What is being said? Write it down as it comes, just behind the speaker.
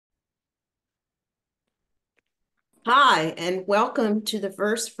Hi, and welcome to the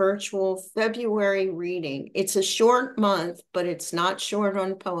first virtual February reading. It's a short month, but it's not short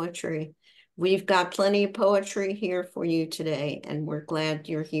on poetry. We've got plenty of poetry here for you today, and we're glad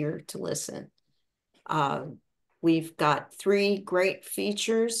you're here to listen. Uh, we've got three great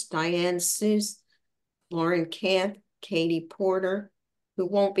features: Diane Seuss, Lauren Camp, Cati Porter, who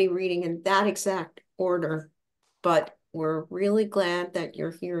won't be reading in that exact order, but we're really glad that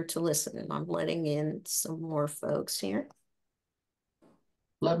you're here to listen, and I'm letting in some more folks here.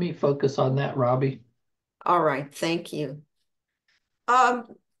 Let me focus on that, Robbie. All right, thank you. Um,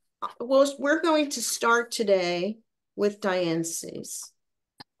 well, we're going to start today with Diane Seuss.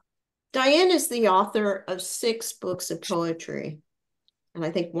 Diane is the author of 6 books of poetry, and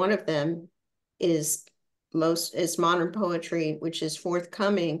I think one of them is modern poetry, which is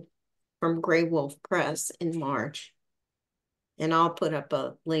forthcoming from Grey Wolf Press in March. And I'll put up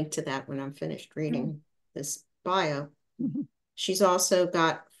a link to that when I'm finished reading this bio. She's also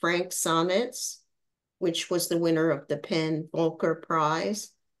got Frank Sonnets, which was the winner of the Penn Volker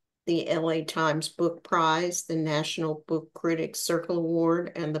Prize, the LA Times Book Prize, the National Book Critics Circle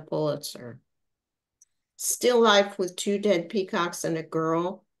Award, and the Pulitzer. Still Life with Two Dead Peacocks and a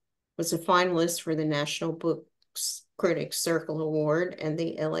Girl was a finalist for the National Book Critics Circle Award and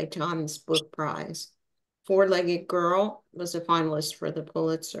the LA Times Book Prize. Four-Legged Girl was a finalist for the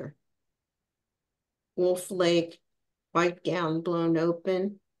Pulitzer. Wolf Lake, White Gown Blown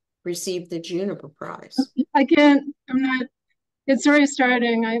Open received the Juniper Prize. I can't, I'm not, it's already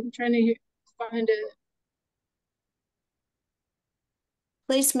starting. I'm trying to find it.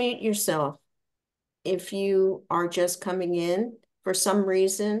 Please mute yourself. If you are just coming in, for some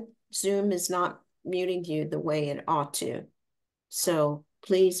reason, Zoom is not muting you the way it ought to. So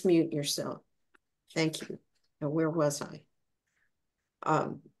please mute yourself. Thank you. Now, where was I?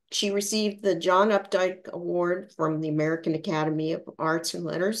 She received the John Updike Award from the American Academy of Arts and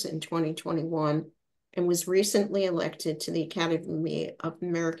Letters in 2021 and was recently elected to the Academy of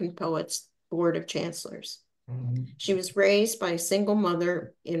American Poets Board of Chancellors. She was raised by a single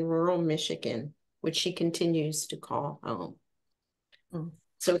mother in rural Michigan, which she continues to call home.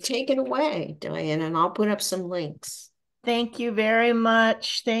 So take it away, Diane, and I'll put up some links. Thank you very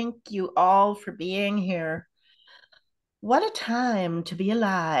much. Thank you all for being here. What a time to be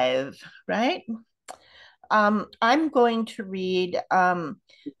alive, right? I'm going to read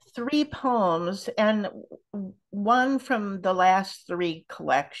 3 poems and one from the last 3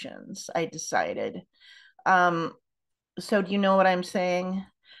 collections, I decided. So do you know what I'm saying?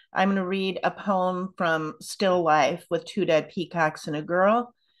 I'm going to read a poem from Still Life with Two Dead Peacocks and a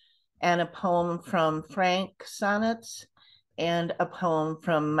Girl, and a poem from Frank Sonnets, and a poem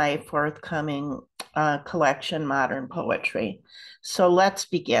from my forthcoming collection, Modern Poetry. So let's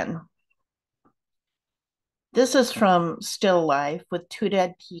begin. This is from Still Life with Two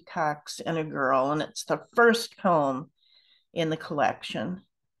Dead Peacocks and a Girl, and it's the first poem in the collection.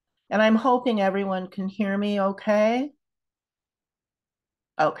 And I'm hoping everyone can hear me okay.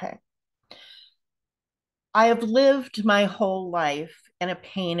 Okay. I have lived my whole life in a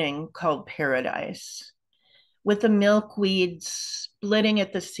painting called Paradise, with the milkweeds splitting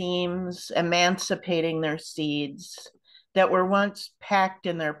at the seams, emancipating their seeds that were once packed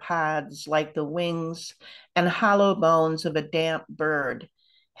in their pods like the wings and hollow bones of a damp bird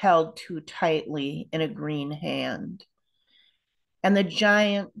held too tightly in a green hand. And the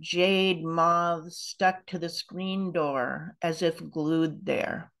giant jade moths stuck to the screen door as if glued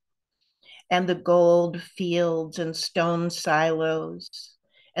there, and the gold fields and stone silos,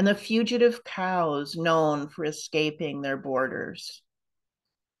 and the fugitive cows known for escaping their borders.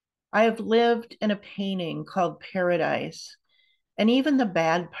 I have lived in a painting called Paradise, and even the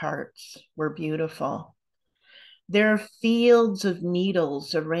bad parts were beautiful. There are fields of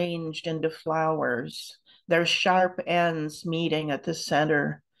needles arranged into flowers, their sharp ends meeting at the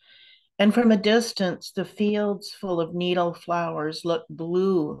center. And from a distance, the fields full of needle flowers look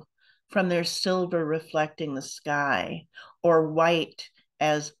blue from their silver reflecting the sky, or white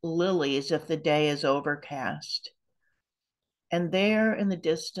as lilies if the day is overcast. And there in the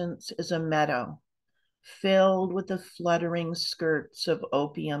distance is a meadow filled with the fluttering skirts of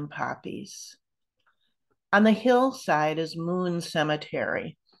opium poppies. On the hillside is Moon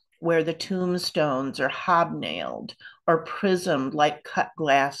Cemetery, where the tombstones are hobnailed or prismed like cut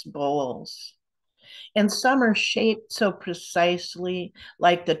glass bowls. And some are shaped so precisely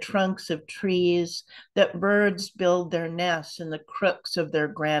like the trunks of trees that birds build their nests in the crooks of their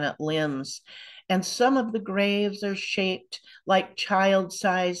granite limbs. And some of the graves are shaped like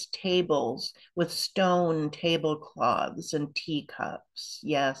child-sized tables with stone tablecloths and teacups.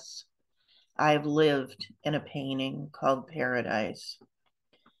 Yes, I've lived in a painting called Paradise.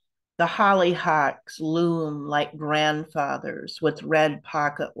 The hollyhocks loom like grandfathers with red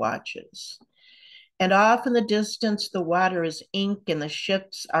pocket watches. And off in the distance, the water is ink and the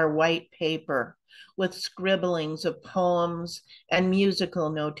ships are white paper with scribblings of poems and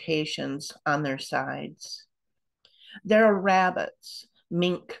musical notations on their sides. There are rabbits,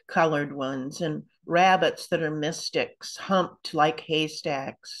 mink-colored ones, and rabbits that are mystics, humped like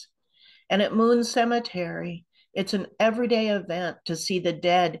haystacks. And at Moon Cemetery, it's an everyday event to see the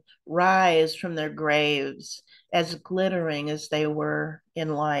dead rise from their graves, as glittering as they were in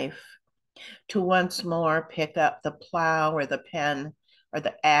life, to once more pick up the plow or the pen or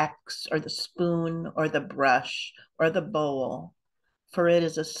the axe or the spoon or the brush or the bowl, for it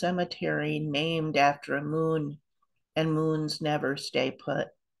is a cemetery named after a moon, and moons never stay put.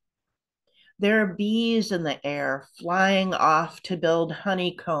 There are bees in the air flying off to build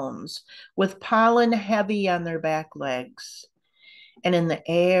honeycombs with pollen heavy on their back legs. And in the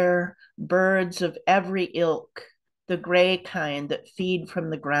air, birds of every ilk, the gray kind that feed from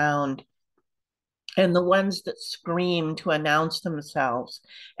the ground, and the ones that scream to announce themselves,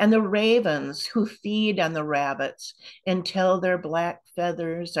 and the ravens who feed on the rabbits until their black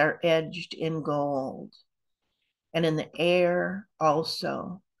feathers are edged in gold. And in the air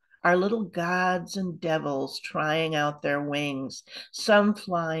also are little gods and devils trying out their wings, some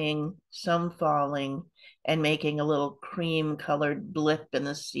flying, some falling, and making a little cream-colored blip in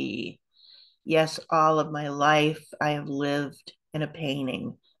the sea. Yes, all of my life I have lived in a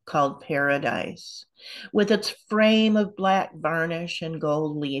painting called Paradise, with its frame of black varnish and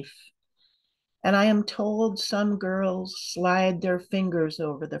gold leaf. And I am told some girls slide their fingers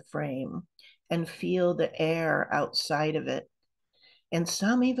over the frame and feel the air outside of it. And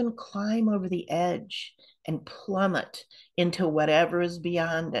some even climb over the edge and plummet into whatever is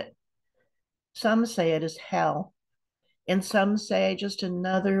beyond it. Some say it is hell, and some say just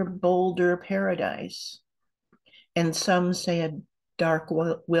another bolder paradise. And some say a dark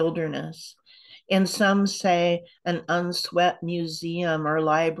wilderness. And some say an unswept museum or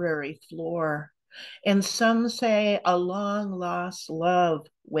library floor. And some say a long lost love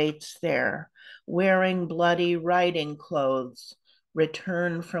waits there, wearing bloody riding clothes,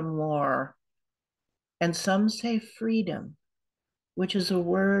 returned from war. And some say freedom, which is a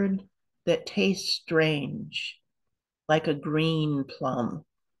word that tastes strange, like a green plum.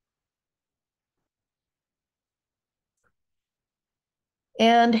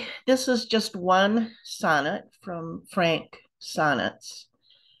 And this is just one sonnet from Frank Sonnets.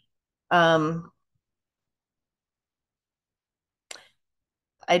 I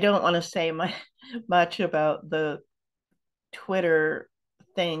don't want to say much about the Twitter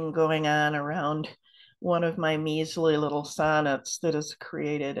thing going on around one of my measly little sonnets that has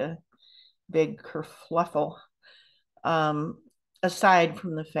created a big kerfluffle. Aside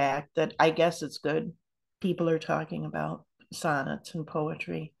from the fact that I guess it's good people are talking about sonnets and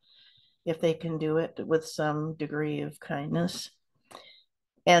poetry if they can do it with some degree of kindness.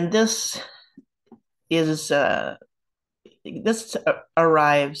 And this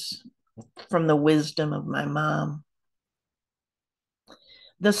arrives from the wisdom of my mom.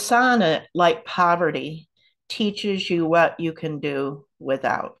 The sonnet, like poverty, teaches you what you can do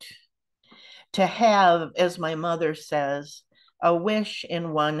without. To have, as my mother says, a wish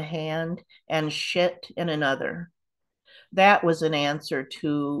in one hand and shit in another. That was an answer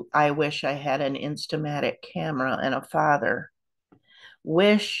to, I wish I had an Instamatic camera and a father.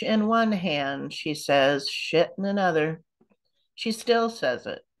 Wish in one hand, she says, shit in another. She still says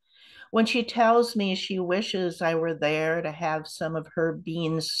it. When she tells me she wishes I were there to have some of her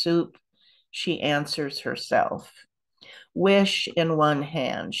bean soup, she answers herself. Wish in one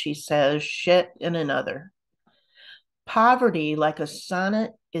hand, she says, shit in another. Poverty, like a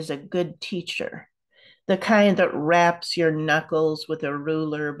sonnet, is a good teacher. The kind that wraps your knuckles with a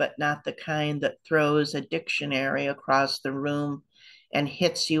ruler, but not the kind that throws a dictionary across the room and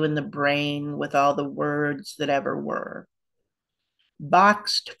hits you in the brain with all the words that ever were.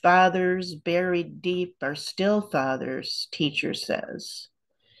 Boxed fathers buried deep are still fathers, teacher says.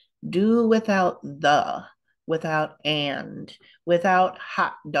 Do without the, without and, without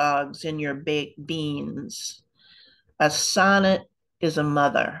hot dogs in your baked beans. A sonnet is a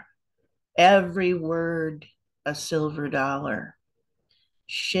mother. Every word a silver dollar.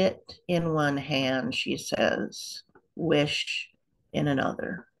 Shit in one hand, she says. Wish in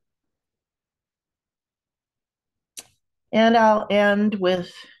another. And I'll end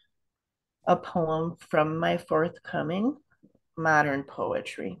with a poem from my forthcoming modern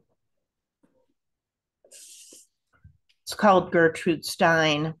poetry. It's called Gertrude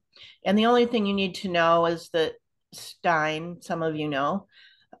Stein. And the only thing you need to know is that Stein, some of you know,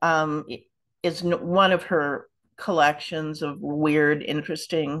 is one of her collections of weird,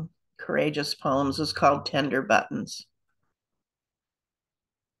 interesting, courageous poems is called Tender Buttons.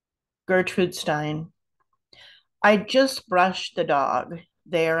 Gertrude Stein. I just brushed the dog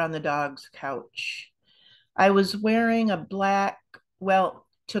there on the dog's couch. I was wearing a black, well,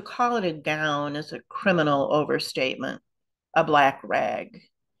 to call it a gown is a criminal overstatement, a black rag.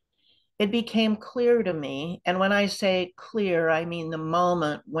 It became clear to me, and when I say clear, I mean the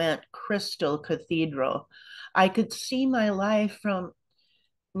moment went crystal cathedral. I could see my life from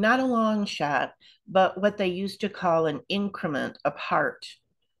not a long shot, but what they used to call an increment apart,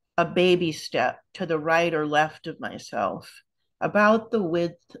 a baby step to the right or left of myself, about the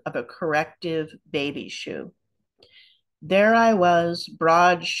width of a corrective baby shoe. There I was,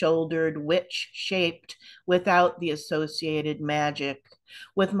 broad shouldered, witch shaped, without the associated magic,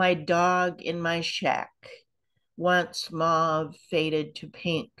 with my dog in my shack, once mauve faded to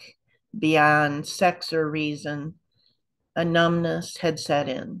pink, beyond sex or reason. A numbness had set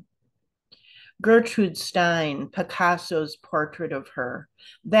in. Gertrude Stein, Picasso's portrait of her,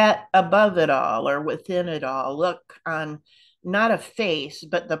 that above it all or within it all, look on not a face,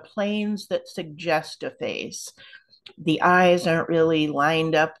 but the planes that suggest a face. The eyes aren't really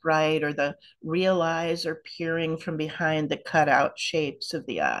lined up right, or the real eyes are peering from behind the cutout shapes of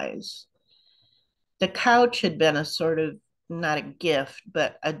the eyes. The couch had been a sort of, not a gift,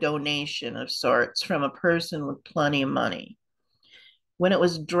 but a donation of sorts from a person with plenty of money. When it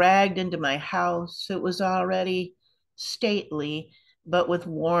was dragged into my house, it was already stately, but with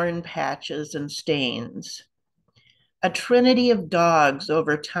worn patches and stains. A trinity of dogs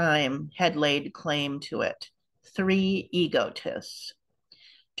over time had laid claim to it, 3 egotists.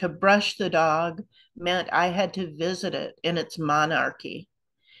 To brush the dog meant I had to visit it in its monarchy.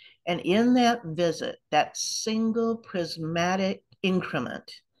 And in that visit, that single prismatic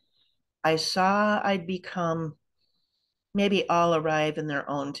increment, I saw I'd become, maybe all arrive in their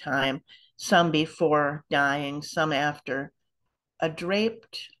own time, some before dying, some after, a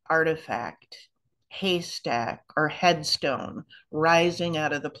draped artifact, haystack or headstone rising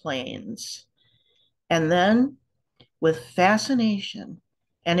out of the plains. And then, with fascination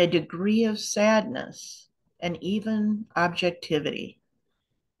and a degree of sadness and even objectivity,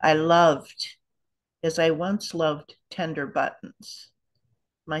 I loved, as I once loved tender buttons,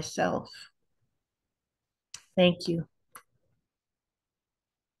 myself. Thank you.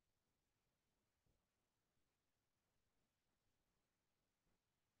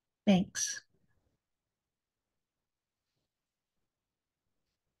 Thanks.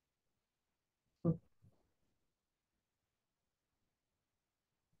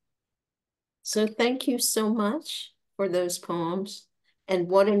 So thank you so much for those poems. And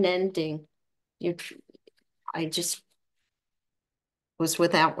what an ending. You, I just was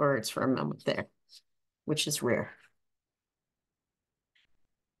without words for a moment there, which is rare.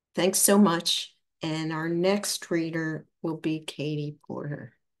 Thanks so much. And our next reader will be Cati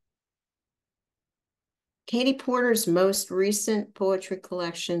Porter. Cati Porter's most recent poetry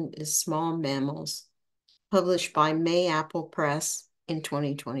collection is Small Mammals, published by Mayapple Press in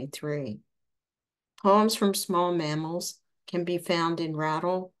 2023. Poems from Small Mammals can be found in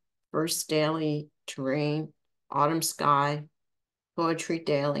Rattle, First Daily, Terrain, Autumn Sky, Poetry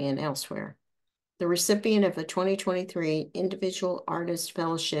Daily, and elsewhere. The recipient of a 2023 Individual Artist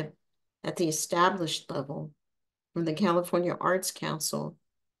Fellowship at the established level from the California Arts Council,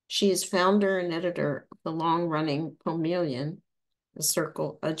 she is founder and editor of the long-running Poemillion,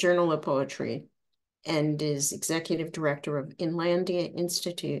 a journal of poetry, and is executive director of Inlandia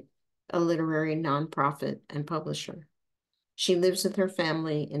Institute, a literary nonprofit and publisher. She lives with her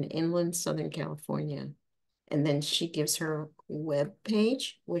family in inland Southern California. And then she gives her web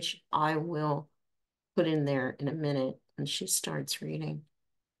page, which I will put in there in a minute when she starts reading.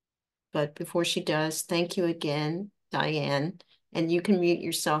 But before she does, thank you again, Diane. And you can mute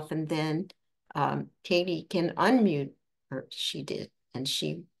yourself, and then Cati can unmute her. She did, and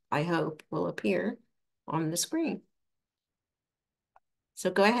she, I hope, will appear on the screen. So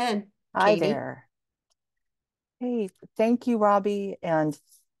go ahead, Hi Cati. there. Hey, thank you, Robbie, and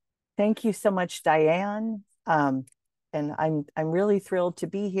thank you so much, Diane. And I'm really thrilled to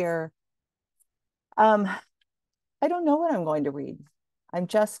be here. I don't know what I'm going to read. I'm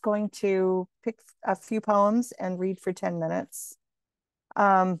just going to pick a few poems and read for 10 minutes.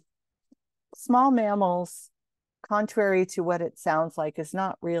 Small Mammals, contrary to what it sounds like, is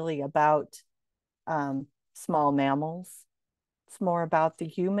not really about small mammals. It's more about the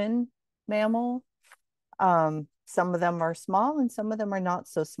human mammal. Some of them are small and some of them are not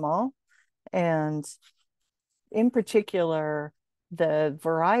so small. And in particular, the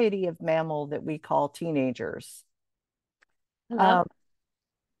variety of mammal that we call teenagers. Hello.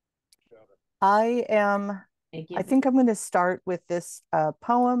 I think I'm going to start with this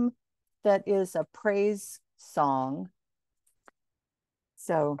poem that is a praise song.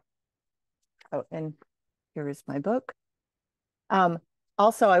 So, oh, and here is my book.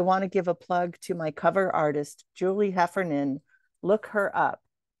 Also, I want to give a plug to my cover artist, Julie Heffernan. Look her up.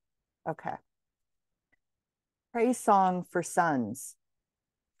 Okay. Praise song for sons.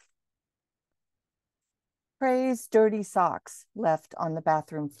 Praise dirty socks left on the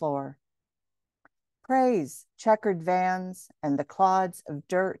bathroom floor. Praise checkered vans and the clods of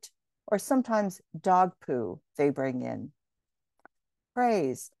dirt or sometimes dog poo they bring in.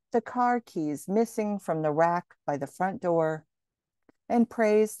 Praise the car keys missing from the rack by the front door, and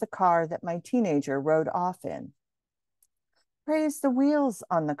praise the car that my teenager rode off in. Praise the wheels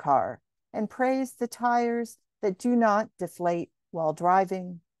on the car, and praise the tires that do not deflate while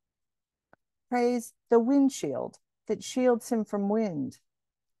driving. Praise the windshield that shields him from wind.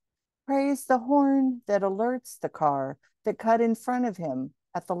 Praise the horn that alerts the car that cut in front of him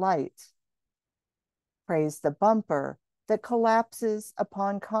at the light. Praise the bumper that collapses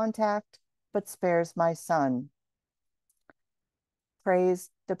upon contact but spares my son. Praise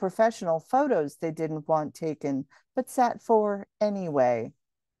the professional photos they didn't want taken but sat for anyway.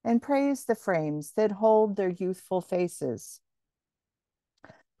 And praise the frames that hold their youthful faces.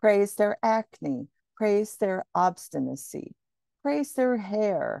 Praise their acne, praise their obstinacy, praise their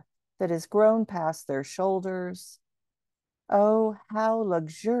hair that has grown past their shoulders. Oh, how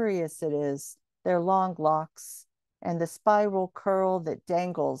luxurious it is, their long locks, and the spiral curl that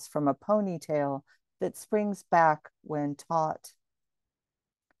dangles from a ponytail that springs back when taut.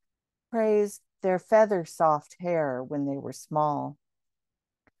 Praise their feather soft hair when they were small.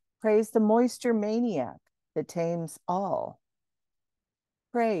 Praise the moisture maniac that tames all.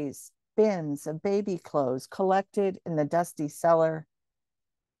 Praise bins of baby clothes collected in the dusty cellar.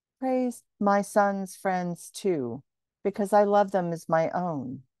 Praise my son's friends too, because I love them as my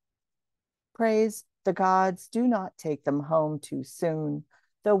own. Praise the gods do not take them home too soon,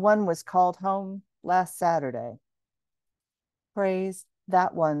 though one was called home last Saturday. Praise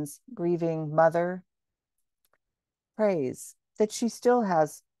that one's grieving mother. Praise that she still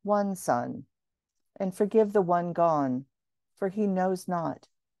has one son, and forgive the one gone, for he knows not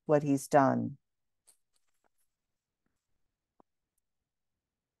what he's done.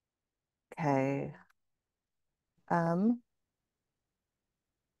 Okay.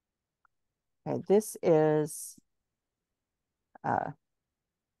 Okay, this is,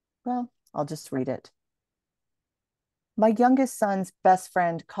 well, I'll just read it. My youngest son's best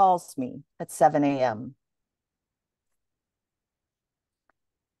friend calls me at 7 a.m.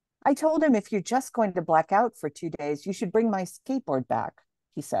 I told him if you're just going to black out for 2 days, you should bring my skateboard back,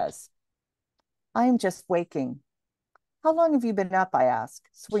 he says. I am just waking. How long have you been up, I ask,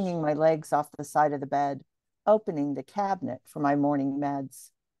 swinging my legs off the side of the bed, opening the cabinet for my morning meds.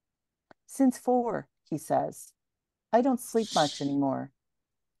 Since 4, he says. I don't sleep much anymore.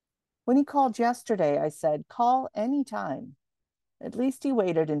 When he called yesterday, I said, call anytime. At least he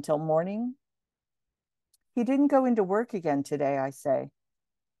waited until morning. He didn't go into work again today, I say.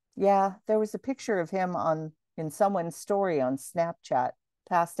 Yeah, there was a picture of him in someone's story on Snapchat,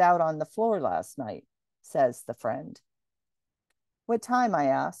 passed out on the floor last night, says the friend. What time, I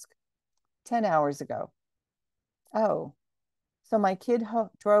ask. 10 hours ago. Oh, so my kid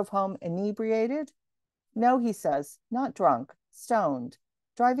drove home inebriated? No, he says, not drunk, stoned.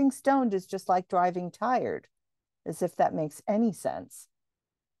 Driving stoned is just like driving tired, as if that makes any sense.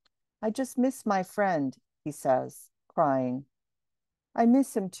 I just miss my friend, he says, crying. I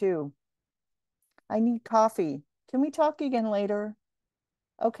miss him too. I need coffee. Can we talk again later?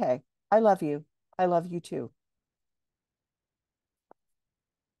 Okay, I love you. I love you too.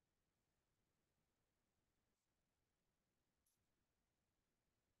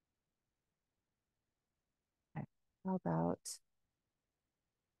 Okay. How about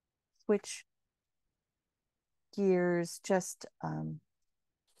switch gears? Just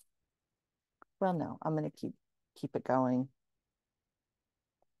well, no, I'm going to keep it going.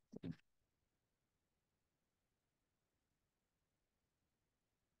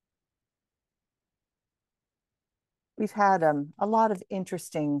 We've had a lot of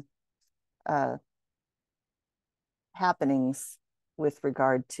interesting happenings with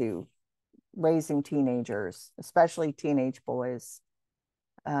regard to raising teenagers, especially teenage boys.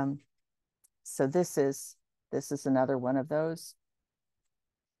 So this is another one of those.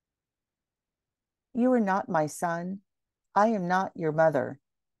 You are not my son. I am not your mother.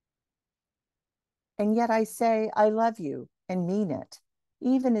 And yet I say I love you and mean it,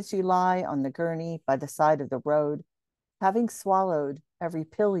 even as you lie on the gurney by the side of the road, having swallowed every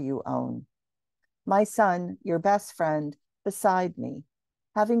pill you own. My son, your best friend, beside me,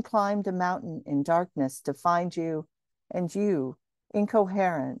 having climbed a mountain in darkness to find you, and you,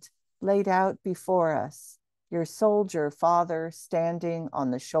 incoherent, laid out before us, your soldier father standing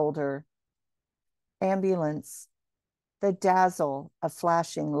on the shoulder. Ambulance, the dazzle of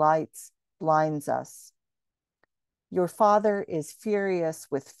flashing lights blinds us. Your father is furious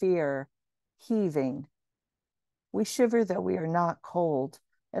with fear, heaving. We shiver though we are not cold.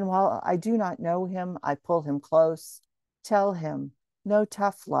 And while I do not know him, I pull him close, tell him, no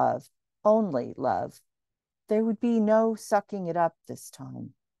tough love, only love. There would be no sucking it up this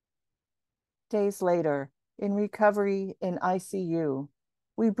time. Days later, in recovery in ICU,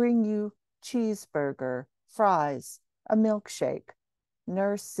 we bring you cheeseburger, fries, a milkshake,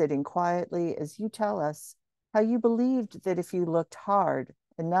 nurse sitting quietly as you tell us how you believed that if you looked hard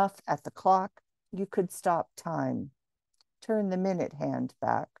enough at the clock, you could stop time, turn the minute hand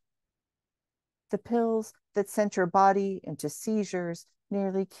back. The pills that sent your body into seizures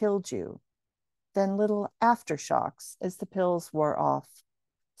nearly killed you, then little aftershocks as the pills wore off,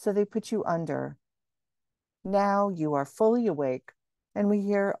 so they put you under. Now you are fully awake, and we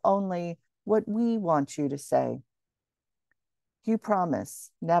hear only what we want you to say. You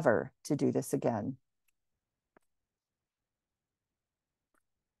promise never to do this again.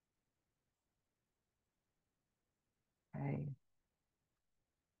 Okay.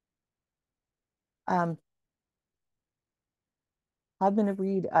 I'm going to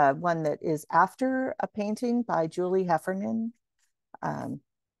read one that is after a painting by Julie Heffernan, in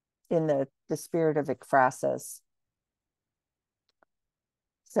the spirit of ekphrasis.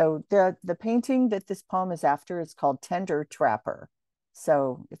 So the painting that this poem is after is called Tender Trapper.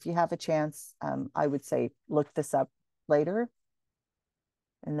 So if you have a chance, I would say look this up later.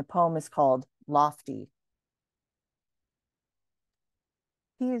 And the poem is called Lofty.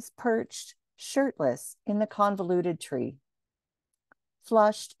 He is perched, shirtless, in the convoluted tree.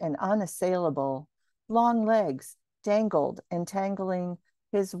 Flushed and unassailable, long legs dangled, entangling,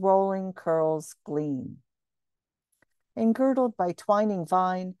 his rolling curls gleam. Engirdled by twining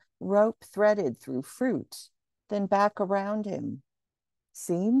vine, rope threaded through fruit, then back around him.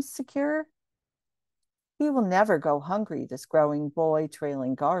 Seems secure? He will never go hungry, this growing boy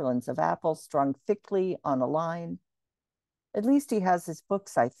trailing garlands of apples strung thickly on a line. At least he has his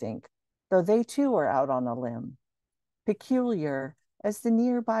books, I think, though they too are out on a limb. Peculiar as the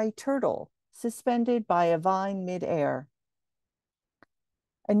nearby turtle suspended by a vine midair.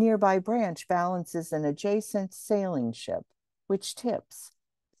 A nearby branch balances an adjacent sailing ship, which tips,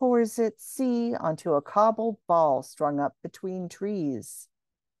 pours its sea onto a cobbled ball strung up between trees.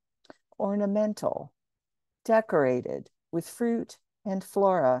 Ornamental, decorated with fruit and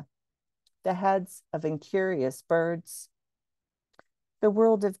flora, the heads of incurious birds. The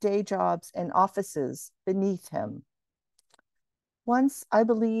world of day jobs and offices beneath him. Once I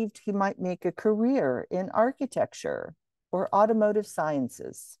believed he might make a career in architecture or automotive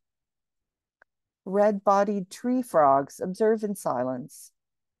sciences. Red-bodied tree frogs observe in silence.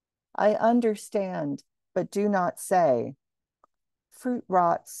 I understand, but do not say. Fruit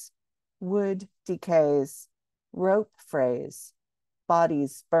rots, wood decays, rope frays,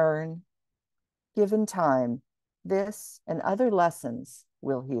 bodies burn. Given time, this and other lessons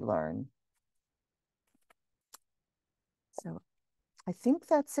will he learn. So I think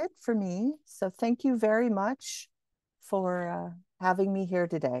that's it for me. So thank you very much for having me here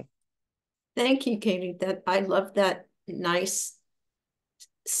today. Thank you, Katie. That I love that nice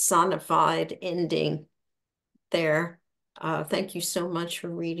sonified ending there. Thank you so much for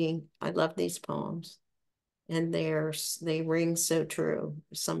reading. I love these poems. And they ring so true.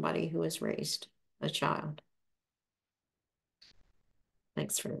 Somebody who has raised a child.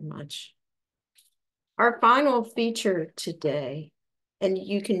 Thanks very much. Our final feature today, and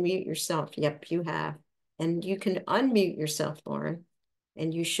you can mute yourself. Yep, you have. And you can unmute yourself, Lauren,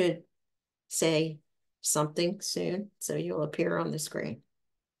 and you should say something soon, so you'll appear on the screen.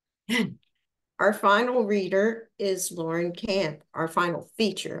 Our final reader is Lauren Camp, our final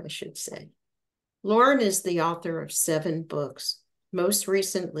feature, I should say. Lauren is the author of 7 books, most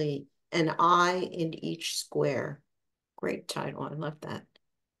recently, An Eye in Each Square. Great title, I love that.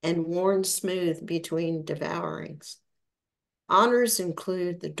 And Worn Smooth Between Devourings. Honors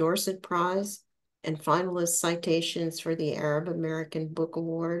include the Dorset Prize and finalist citations for the Arab American Book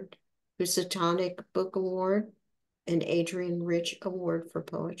Award, Housatonic Book Award, and Adrian Rich Award for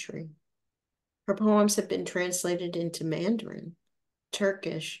Poetry. Her poems have been translated into Mandarin,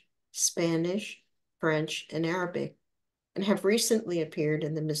 Turkish, Spanish, French, and Arabic, and have recently appeared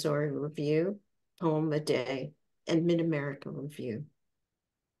in the Missouri Review, Poem a Day, and Mid-America Review.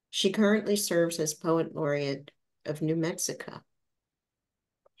 She currently serves as Poet Laureate of New Mexico,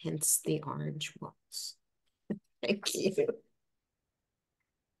 hence the orange ones. Thank you.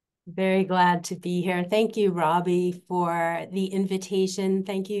 Very glad to be here. Thank you, Robbie, for the invitation.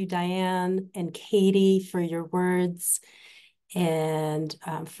 Thank you, Diane and Katie, for your words and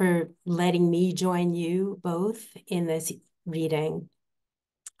for letting me join you both in this reading.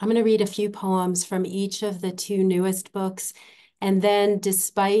 I'm going to read a few poems from each of the two newest books. And then,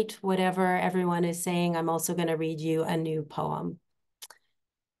 despite whatever everyone is saying, I'm also going to read you a new poem.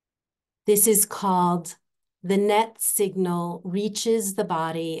 This is called "The Net Signal Reaches the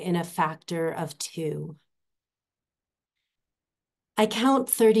Body in a Factor of 2. I count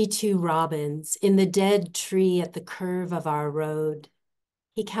 32 robins in the dead tree at the curve of our road.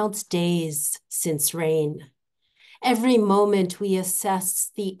 He counts days since rain. Every moment we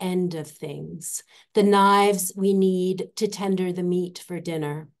assess the end of things, the knives we need to tender the meat for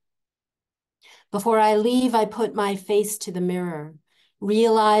dinner. Before I leave, I put my face to the mirror,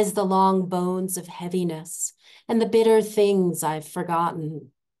 realize the long bones of heaviness and the bitter things I've forgotten.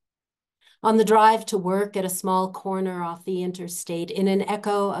 On the drive to work at a small corner off the interstate, in an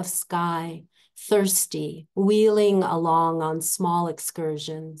echo of sky, thirsty, wheeling along on small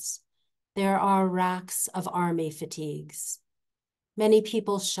excursions, there are racks of army fatigues. Many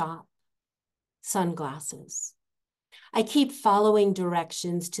people shop, sunglasses. I keep following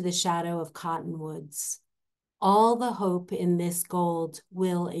directions to the shadow of cottonwoods. All the hope in this gold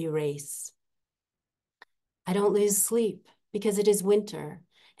will erase. I don't lose sleep because it is winter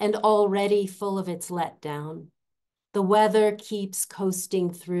and already full of its letdown. The weather keeps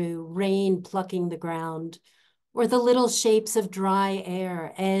coasting through, rain plucking the ground, or the little shapes of dry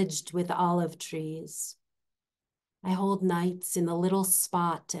air edged with olive trees. I hold nights in the little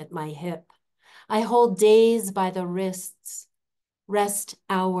spot at my hip. I hold days by the wrists, rest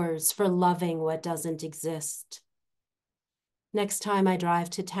hours for loving what doesn't exist. Next time I drive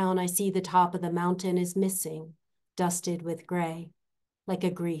to town, I see the top of the mountain is missing, dusted with gray, like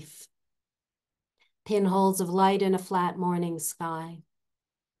a grief. Pinholes of light in a flat morning sky.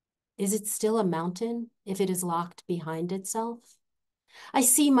 Is it still a mountain if it is locked behind itself? I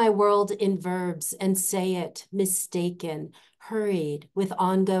see my world in verbs and say it mistaken, hurried with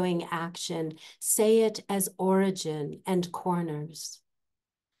ongoing action, say it as origin and corners.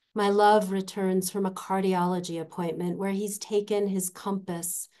 My love returns from a cardiology appointment where he's taken his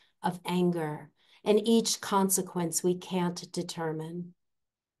compass of anger and each consequence we can't determine.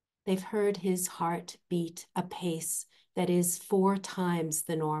 They've heard his heart beat a pace that is 4 times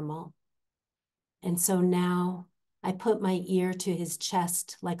the normal. And so now I put my ear to his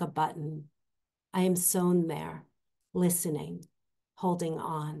chest like a button. I am sewn there, listening, holding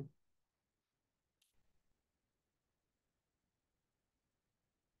on.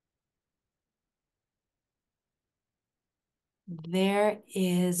 There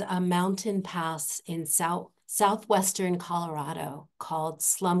is a mountain pass in southwestern Colorado called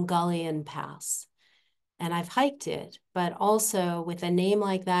Slumgullion Pass. And I've hiked it, but also with a name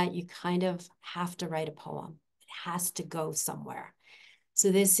like that, you kind of have to write a poem. It has to go somewhere.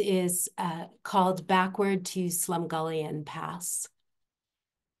 So this is called Backward to Slumgullion Pass.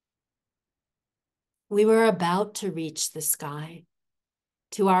 We were about to reach the sky.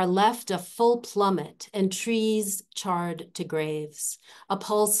 To our left, a full plummet and trees charred to graves, a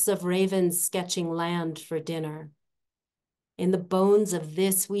pulse of ravens sketching land for dinner. In the bones of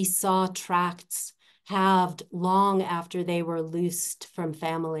this, we saw tracts halved long after they were loosed from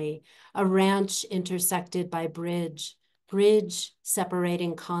family, a ranch intersected by bridge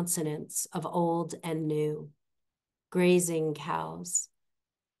separating continents of old and new, grazing cows.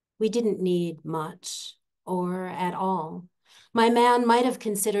 We didn't need much or at all. My man might have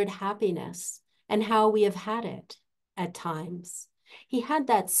considered happiness and how we have had it at times. He had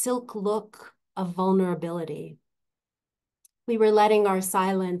that silk look of vulnerability. We were letting our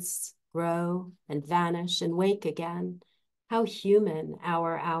silence grow and vanish and wake again. How human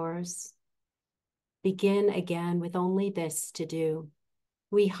our hours. Begin again with only this to do.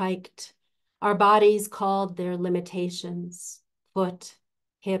 We hiked. Our bodies called their limitations, foot,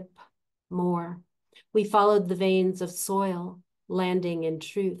 hip, more. We followed the veins of soil, landing in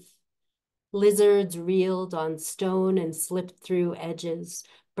truth. Lizards reeled on stone and slipped through edges.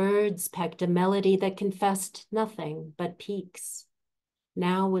 Birds pecked a melody that confessed nothing but peaks.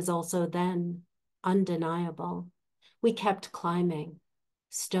 Now was also then, undeniable. We kept climbing.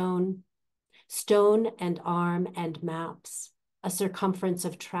 Stone stone and arm and maps, a circumference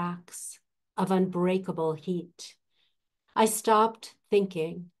of tracks, of unbreakable heat. I stopped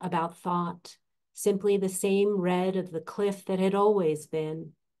thinking about thought, simply the same red of the cliff that had always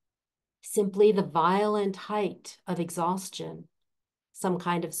been, simply the violent height of exhaustion, some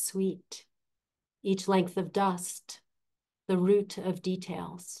kind of sweet, each length of dust, the root of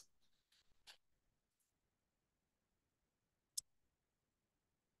details.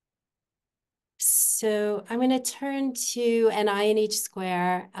 So I'm going to turn to An Eye in Each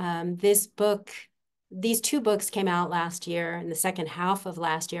Square. These two books came out last year, in the second half of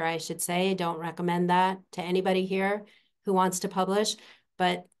last year, I should say. Don't recommend that to anybody here who wants to publish,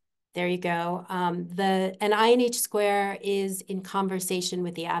 but there you go. An Eye in Each Square is in conversation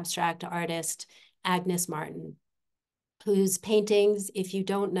with the abstract artist Agnes Martin, whose paintings, if you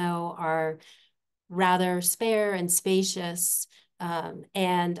don't know, are rather spare and spacious.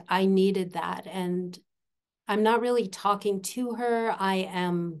 And I needed that. And I'm not really talking to her. I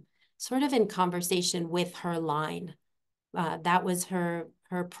am sort of in conversation with her line. That was her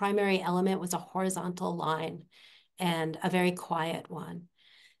primary element was a horizontal line and a very quiet one.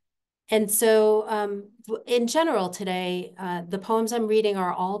 And so in general today, the poems I'm reading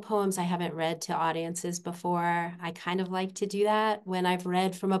are all poems I haven't read to audiences before. I kind of like to do that when I've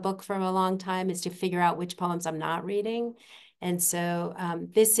read from a book for a long time, is to figure out which poems I'm not reading. And so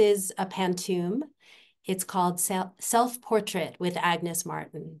this is a pantoum. It's called Self-Portrait with Agnes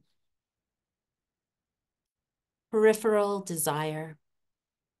Martin. Peripheral desire.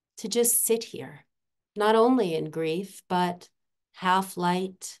 To just sit here, not only in grief, but half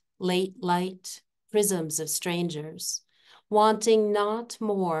light, late light, prisms of strangers, wanting not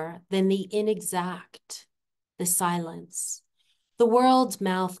more than the inexact, the silence. The world's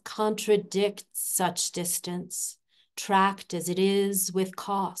mouth contradicts such distance, tracked as it is with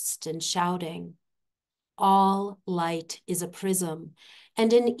cost and shouting. All light is a prism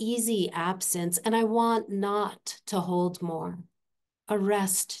and an easy absence, and I want not to hold more, a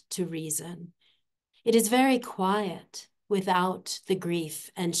rest to reason. It is very quiet without the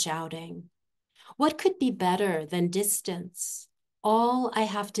grief and shouting. What could be better than distance? All I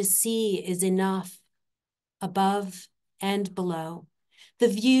have to see is enough, above and below. The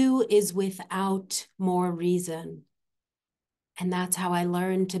view is without more reason. And that's how I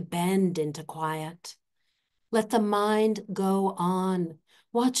learned to bend into quiet. Let the mind go on.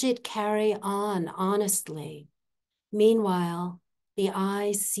 Watch it carry on honestly. Meanwhile, the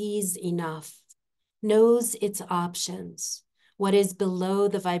eye sees enough, knows its options, what is below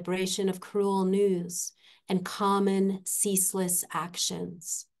the vibration of cruel news and common ceaseless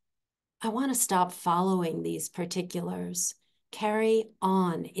actions. I want to stop following these particulars, carry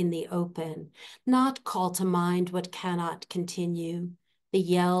on in the open, not call to mind what cannot continue, the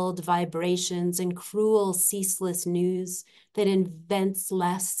yelled vibrations and cruel ceaseless news that invents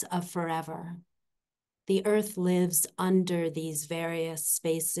less of forever. The earth lives under these various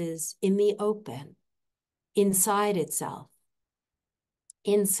spaces in the open, inside itself,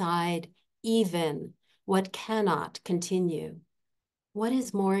 inside even what cannot continue. What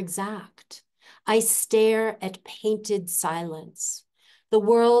is more exact? I stare at painted silence. The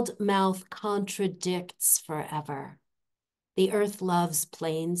world mouth contradicts forever. The earth loves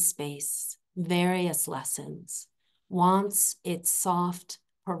plain space, various lessons, wants its soft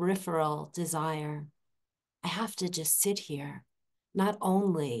peripheral desire. I have to just sit here, not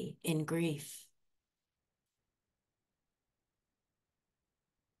only in grief.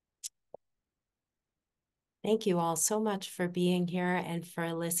 Thank you all so much for being here and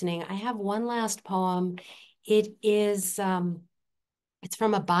for listening. I have one last poem. It is, it's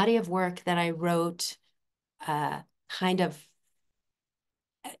from a body of work that I wrote kind of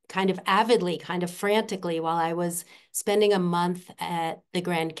avidly, kind of frantically while I was spending a month at the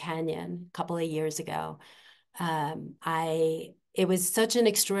Grand Canyon a couple of years ago. It was such an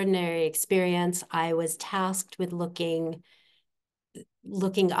extraordinary experience. I was tasked with looking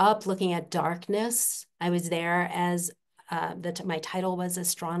at darkness. I was there as my title was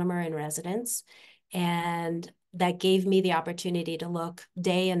astronomer in residence, and that gave me the opportunity to look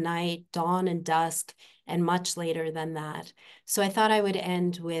day and night, dawn and dusk, and much later than that. So I thought I would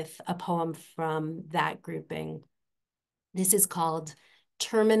end with a poem from that grouping. This is called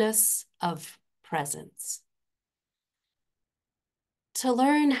Terminus of Presence. To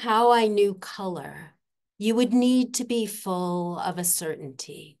learn how I knew color, you would need to be full of a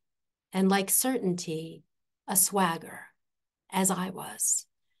certainty, and like certainty, a swagger, as I was.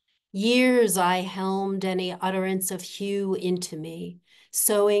 Years I helmed any utterance of hue into me,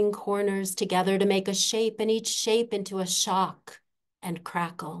 sewing corners together to make a shape, and each shape into a shock and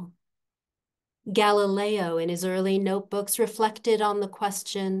crackle. Galileo in his early notebooks reflected on the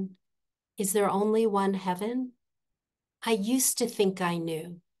question, is there only one heaven? I used to think I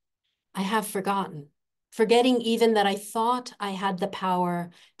knew. I have forgotten, forgetting even that I thought I had the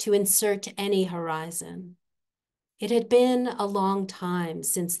power to insert any horizon. It had been a long time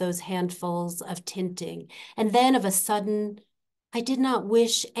since those handfuls of tinting, and then of a sudden, I did not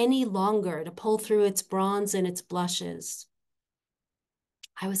wish any longer to pull through its bronze and its blushes.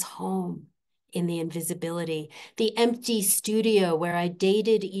 I was home in the invisibility, the empty studio where I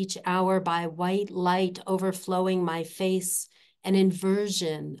dated each hour by white light overflowing my face, an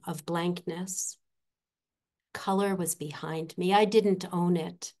inversion of blankness. Color was behind me. I didn't own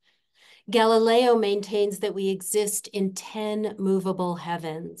it. Galileo maintains that we exist in 10 movable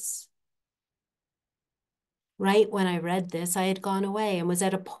heavens. Right when I read this, I had gone away and was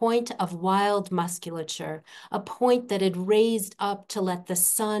at a point of wild musculature, a point that had raised up to let the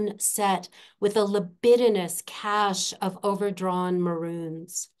sun set with a libidinous cache of overdrawn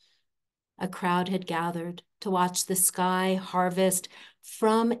maroons. A crowd had gathered to watch the sky harvest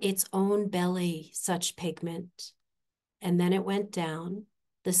from its own belly such pigment. And then it went down,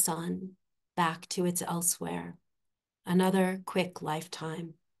 the sun, back to its elsewhere. Another quick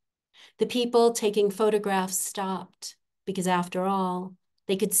lifetime. The people taking photographs stopped because, after all,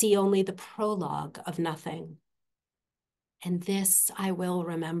 they could see only the prologue of nothing. And this I will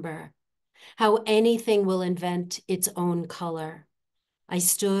remember, how anything will invent its own color. I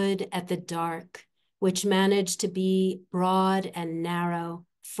stood at the dark, which managed to be broad and narrow,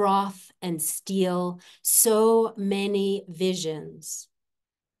 froth and steel, so many visions,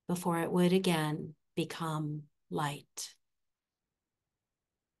 before it would again become light.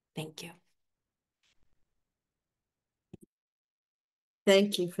 Thank you.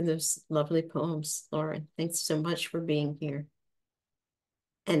 Thank you for those lovely poems, Lauren. Thanks so much for being here.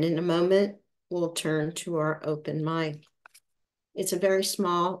 And in a moment, we'll turn to our open mic. It's a very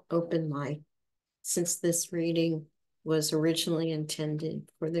small open mic, since this reading was originally intended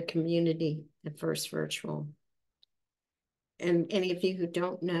for the community at First Virtual. And any of you who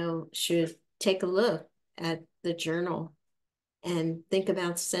don't know should take a look at the journal and think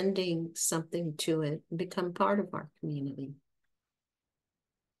about sending something to it and become part of our community.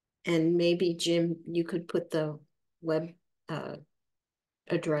 And maybe, Jim, you could put the web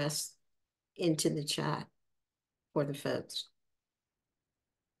address into the chat for the folks.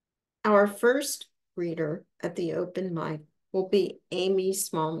 Our first reader at the open mic will be Amy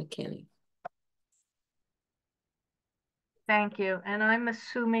Small-McKinney. Thank you. And I'm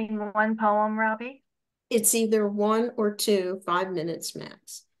assuming one poem, Robbie? It's either 1 or 2, 5 minutes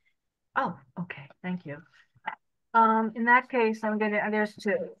max. Oh, okay. Thank you. In that case, there's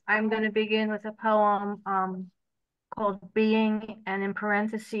 2. I'm gonna begin with a poem called Being, and in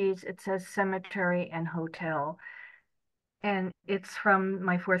parentheses, it says cemetery and hotel. And it's from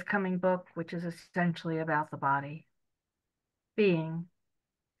my forthcoming book, which is essentially about the body. Being.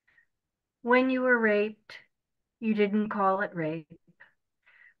 When you were raped, you didn't call it rape.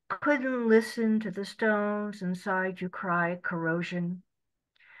 Couldn't listen to the stones inside you cry corrosion.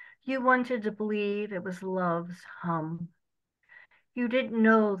 You wanted to believe it was love's hum. You didn't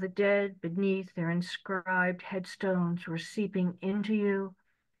know the dead beneath their inscribed headstones were seeping into you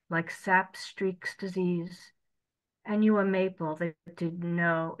like sap streaks disease, and you a maple that didn't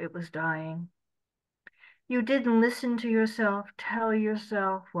know it was dying. You didn't listen to yourself tell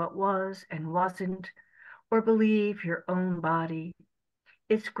yourself what was and wasn't, or believe your own body.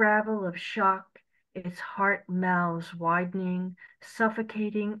 Its gravel of shock, its heart mouths widening,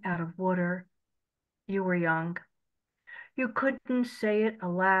 suffocating out of water. You were young. You couldn't say it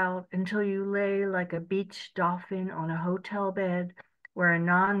aloud until you lay like a beached dolphin on a hotel bed where a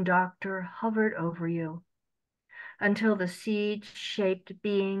non-doctor hovered over you, until the seed-shaped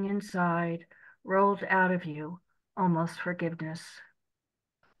being inside rolled out of you, almost forgiveness.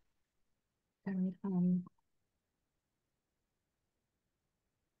 And,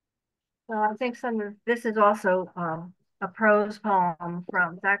 well, I think this is also a prose poem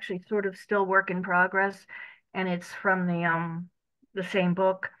it's actually sort of still work in progress, and it's from the same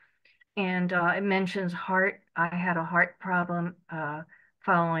book, and it mentions heart. I had a heart problem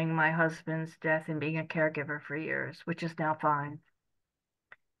following my husband's death and being a caregiver for years, which is now fine.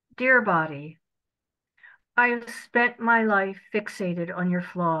 Dear body, I have spent my life fixated on your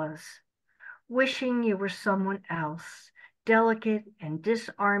flaws, wishing you were someone else, delicate and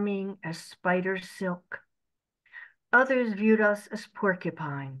disarming as spider silk. Others viewed us as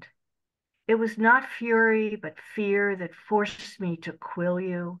porcupined. It was not fury, but fear that forced me to quill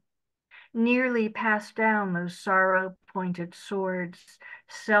you, nearly passed down those sorrow pointed swords,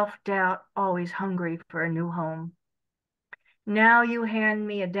 self-doubt always hungry for a new home. Now you hand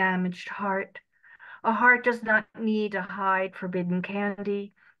me a damaged heart. A heart does not need to hide forbidden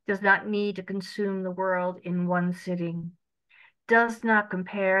candy, does not need to consume the world in one sitting, does not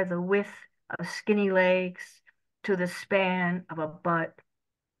compare the width of skinny legs to the span of a butt.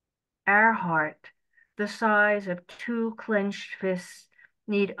 Our heart, the size of two clenched fists,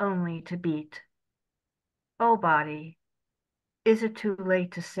 need only to beat. Oh, body, is it too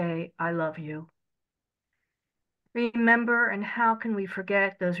late to say I love you? Remember, and how can we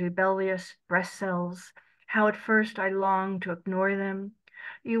forget those rebellious breast cells? How at first I longed to ignore them.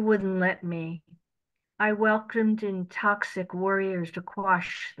 You wouldn't let me. I welcomed in toxic warriors to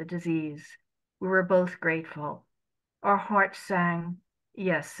quash the disease. We were both grateful. Our hearts sang,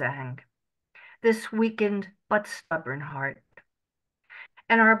 yes, sang. This weakened but stubborn heart.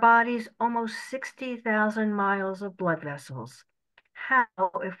 And our bodies almost 60,000 miles of blood vessels. How,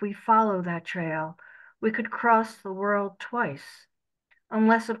 if we follow that trail, we could cross the world twice,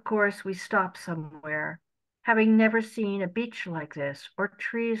 unless, of course, we stop somewhere, having never seen a beach like this or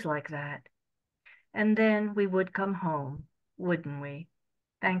trees like that. And then we would come home, wouldn't we?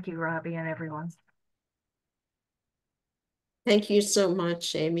 Thank you, Robbie, and everyone. Thank you so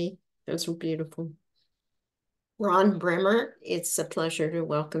much, Amy. Those were beautiful. Ron Bremner, it's a pleasure to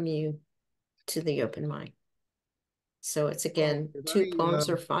welcome you to the open mic. So it's again, two poems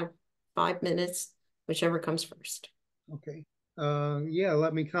or 5 minutes, whichever comes first. Okay. Yeah,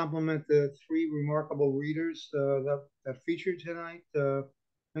 let me compliment the three remarkable readers that featured tonight.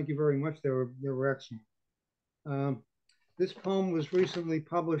 Thank you very much. They were excellent. This poem was recently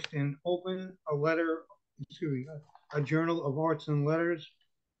published in Open, a Journal of Arts and Letters.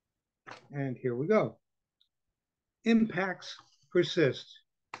 And here we go. Impacts persist.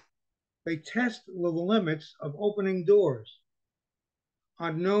 They test the limits of opening doors.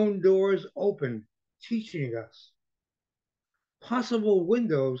 Unknown doors open, teaching us. Possible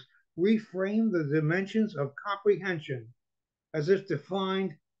windows reframe the dimensions of comprehension as if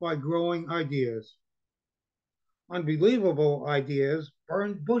defined by growing ideas. Unbelievable ideas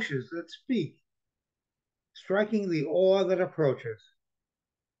burn bushes that speak, striking the awe that approaches.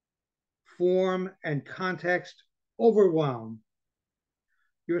 Form and context overwhelm.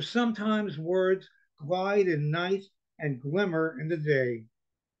 Your sometimes words glide in night and glimmer in the day.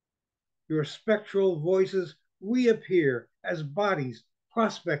 Your spectral voices reappear as bodies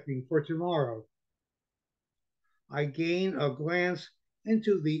prospecting for tomorrow. I gain a glance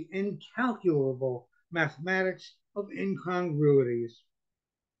into the incalculable mathematics of incongruities.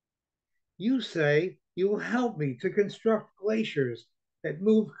 You say you will help me to construct glaciers that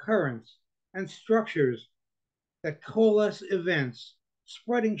move currents and structures that coalesce events,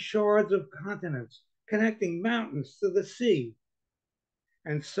 spreading shards of continents, connecting mountains to the sea.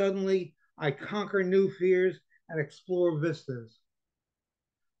 And suddenly I conquer new fears and explore vistas.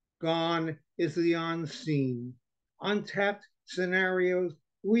 Gone is the unseen. Untapped scenarios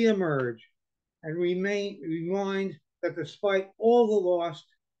reemerge and remind that despite all the lost,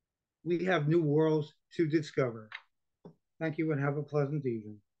 we have new worlds to discover. Thank you and have a pleasant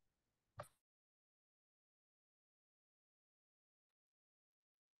evening.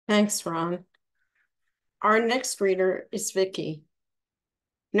 Thanks, Ron. Our next reader is Vicky.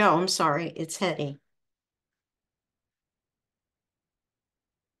 No, I'm sorry, it's Hedy.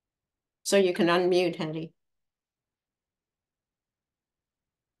 So you can unmute, Hedy.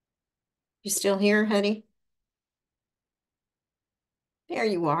 You still here, Hedy? There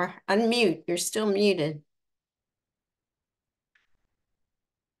you are. Unmute. You're still muted.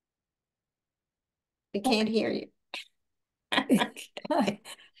 We can't hear you.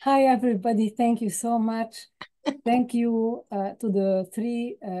 Hi, everybody. Thank you so much. Thank you to the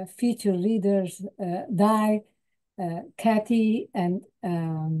three feature readers, Di, Cati, and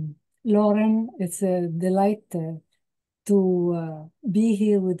Lauren. It's a delight to be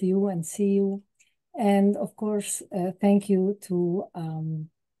here with you and see you. And of course, thank you to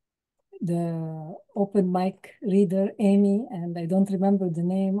the open mic reader, Amy, and I don't remember the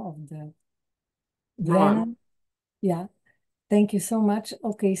name of the Bremner. Yeah, thank you so much.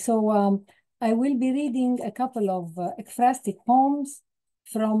 Okay, so I will be reading a couple of ekphrastic poems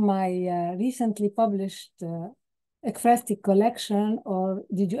from my recently published ekphrastic collection, or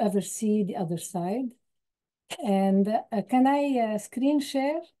Did You Ever See the Other Side? And can I screen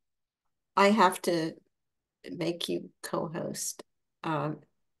share? I have to make you co-host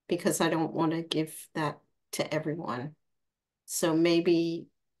because I don't want to give that to everyone. So maybe,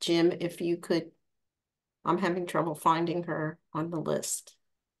 Jim, if you could, I'm having trouble finding her on the list.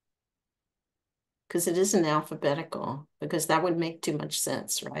 because it isn't alphabetical, because that would make too much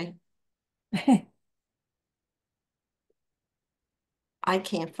sense, right? I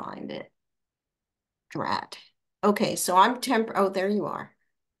can't find it. Drat. Okay, so I'm oh, there you are.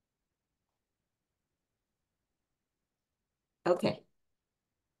 Okay.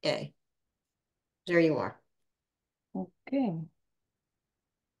 Yay. There you are. Okay.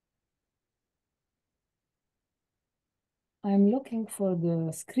 I'm looking for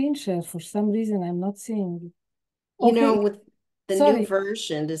the screen share. For some reason, I'm not seeing it. You Okay. know, with the Sorry. new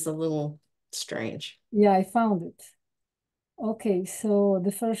version is a little strange. Yeah, I found it. Okay, so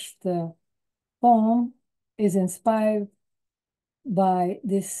the first poem is inspired by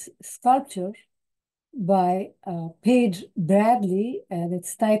this sculpture by Paige Bradley, and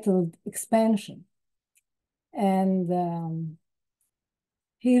it's titled Expansion. And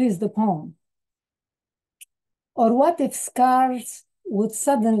here is the poem. Or what if scars would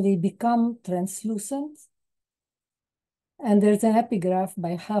suddenly become translucent? And there's an epigraph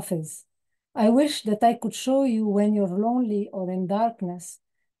by Hafiz. I wish that I could show you when you're lonely or in darkness,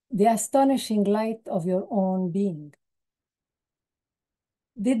 the astonishing light of your own being.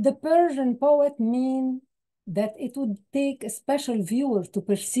 Did the Persian poet mean that it would take a special viewer to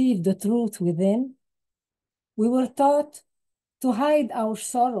perceive the truth within? We were taught to hide our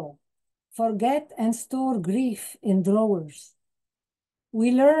sorrow, forget and store grief in drawers.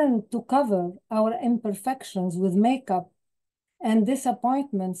 We learned to cover our imperfections with makeup and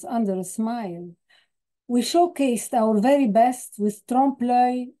disappointments under a smile. We showcased our very best with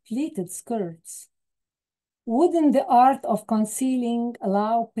trompe-l'oeil pleated skirts. Wouldn't the art of concealing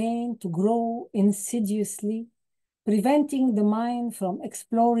allow pain to grow insidiously, preventing the mind from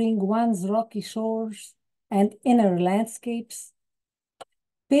exploring one's rocky shores and inner landscapes?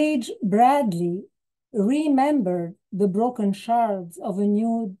 Paige Bradley remembered the broken shards of a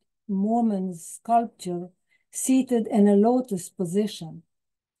nude woman's sculpture seated in a lotus position.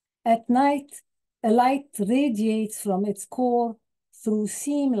 At night, a light radiates from its core through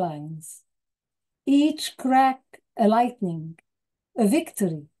seam lines. Each crack a lightning, a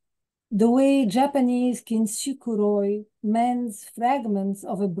victory, the way Japanese kintsukuroi mends fragments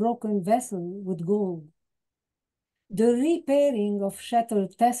of a broken vessel with gold. The repairing of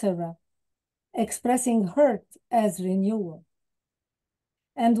shattered tessera, expressing hurt as renewal.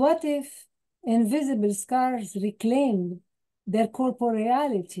 And what if invisible scars reclaimed their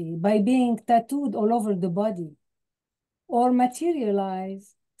corporeality by being tattooed all over the body, or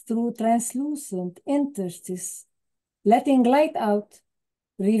materialize through translucent interstices, letting light out,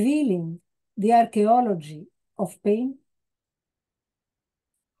 revealing the archaeology of pain?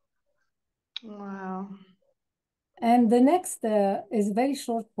 Wow. And the next is a very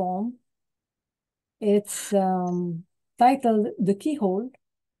short poem. It's titled The Keyhole,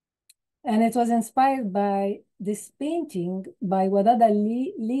 and it was inspired by this painting by Wadada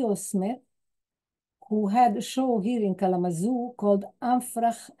Leo Smith, who had a show here in Kalamazoo called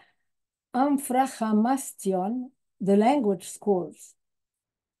Amfrachamastion, the language scores.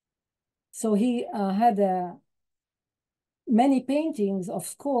 So he had many paintings of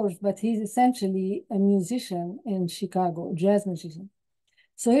scores, but he's essentially a musician in Chicago, jazz musician.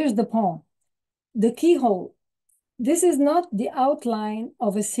 So here's the poem. The keyhole. This is not the outline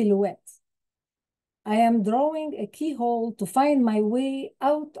of a silhouette. I am drawing a keyhole to find my way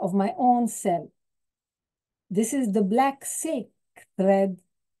out of my own cell. This is the black silk thread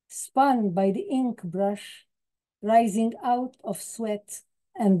spun by the ink brush, rising out of sweat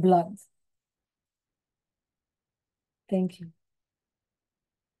and blood. Thank you.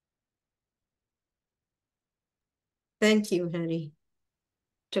 Thank you, Hedy.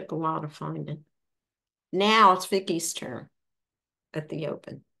 Took a while to find it. Now it's Vicky's turn at the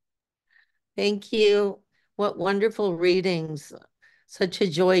open. Thank you. What wonderful readings. Such a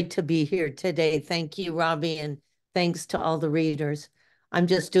joy to be here today. Thank you, Robbie, and thanks to all the readers. I'm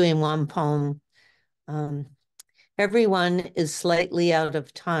just doing one poem. Everyone is slightly out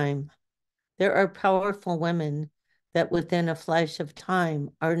of time. There are powerful women that within a flash of time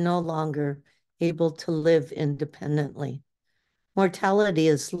are no longer able to live independently. Mortality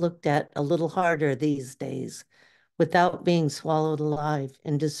is looked at a little harder these days without being swallowed alive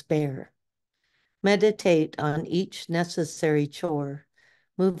in despair. Meditate on each necessary chore,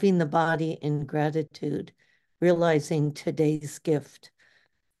 moving the body in gratitude, realizing today's gift.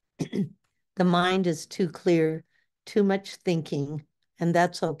 The mind is too clear, too much thinking, and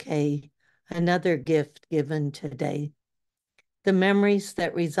that's okay. Another gift given today. The memories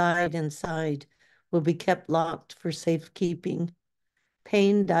that reside inside will be kept locked for safekeeping.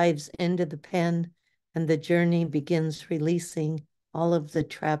 Pain dives into the pen, and the journey begins releasing all of the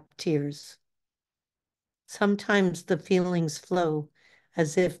trapped tears. Sometimes the feelings flow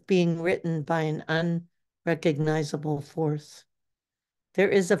as if being written by an unrecognizable force. There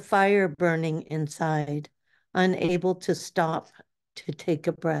is a fire burning inside, unable to stop to take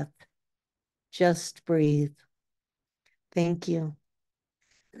a breath. Just breathe. Thank you.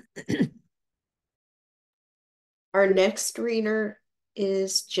 Our next reader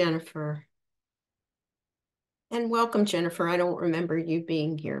is Jennifer. And welcome, Jennifer. I don't remember you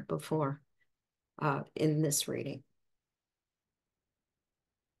being here before in this reading.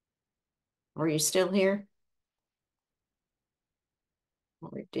 Are you still here?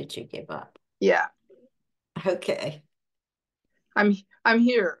 Or did you give up? Yeah, Okay. I'm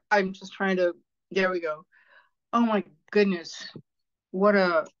here. I'm just trying to, there we go. Oh my goodness. What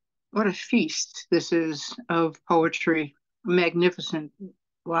a feast this is of poetry. Magnificent.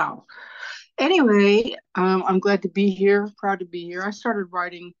 Wow. Anyway, I'm glad to be here, proud to be here. I started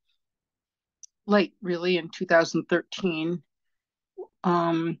writing late, really, in 2013.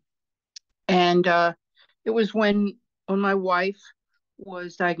 And it was when my wife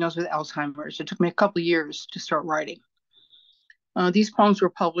was diagnosed with Alzheimer's. It took me a couple of years to start writing. These poems were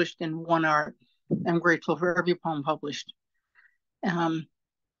published in One Art. I'm grateful for every poem published. And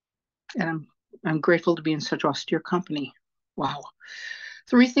I'm grateful to be in such austere company. Wow.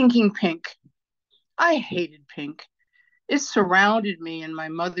 So rethinking pink. I hated pink. It surrounded me in my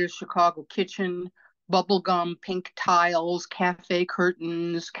mother's Chicago kitchen, bubblegum pink tiles, cafe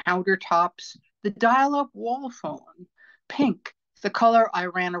curtains, countertops, the dial-up wall phone. Pink, the color I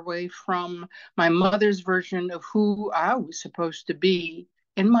ran away from, my mother's version of who I was supposed to be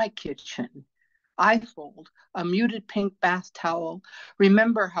in my kitchen. I fold a muted pink bath towel.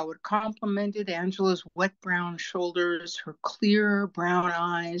 Remember how it complemented Angela's wet brown shoulders, her clear brown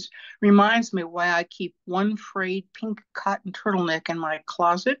eyes. Reminds me why I keep one frayed pink cotton turtleneck in my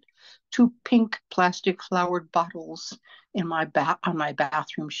closet, 2 pink plastic flowered bottles in my on my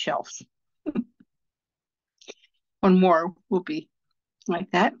bathroom shelf. One more will be like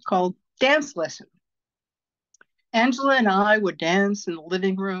that, called Dance Lesson. Angela and I would dance in the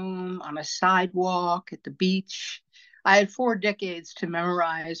living room, on a sidewalk, at the beach. I had 4 decades to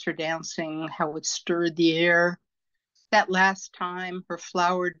memorize her dancing, how it stirred the air. That last time, her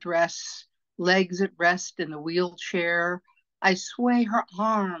flowered dress, legs at rest in the wheelchair. I sway her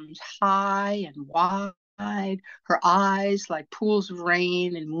arms high and wide, her eyes like pools of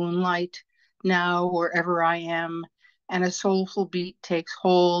rain in moonlight. Now, wherever I am, and a soulful beat takes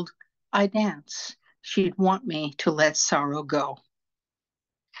hold, I dance. She'd want me to let sorrow go.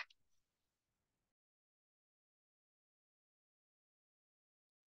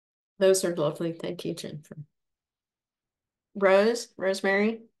 Those are lovely. Thank you, Jennifer.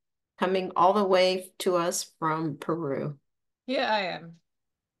 Rosemary, coming all the way to us from Peru. Here I am.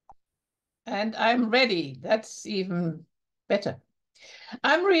 And I'm ready. That's even better.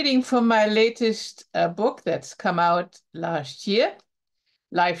 I'm reading from my latest book that's come out last year,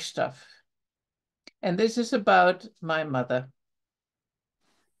 Life Stuff. And this is about my mother.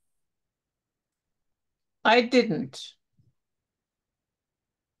 I didn't.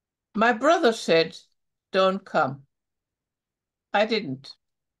 My brother said, don't come. I didn't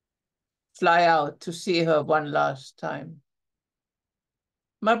fly out to see her one last time.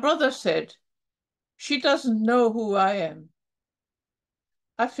 My brother said, she doesn't know who I am.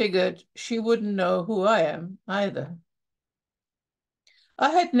 I figured she wouldn't know who I am either. I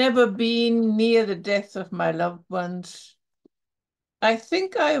had never been near the death of my loved ones. I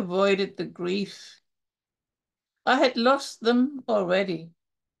think I avoided the grief. I had lost them already,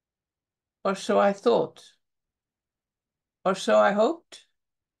 or so I thought, or so I hoped.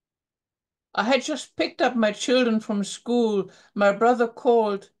 I had just picked up my children from school. My brother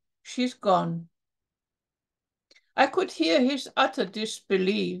called, she's gone. I could hear his utter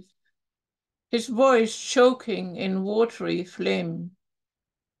disbelief, his voice choking in watery phlegm.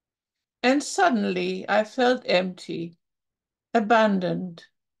 And suddenly I felt empty, abandoned,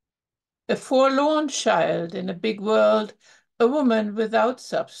 a forlorn child in a big world, a woman without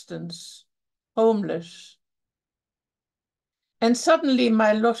substance, homeless. And suddenly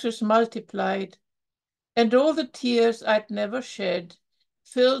my losses multiplied, and all the tears I'd never shed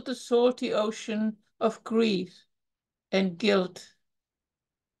filled the salty ocean of grief and guilt.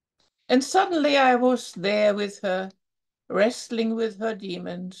 And suddenly I was there with her, wrestling with her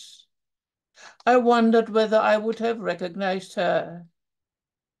demons. I wondered whether I would have recognized her.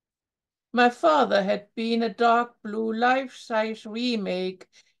 My father had been a dark blue life-size remake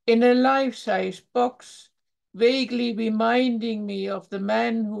in a life-size box, vaguely reminding me of the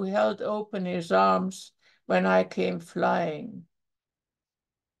man who held open his arms when I came flying.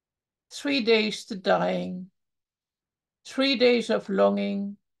 3 days to dying, 3 days of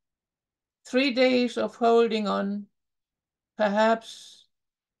longing, 3 days of holding on, perhaps,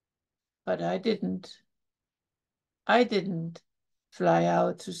 but I didn't fly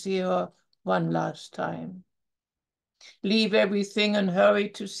out to see her one last time. Leave everything and hurry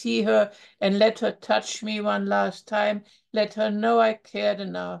to see her and let her touch me one last time. Let her know I cared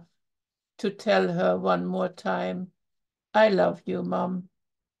enough to tell her one more time, I love you, Mom.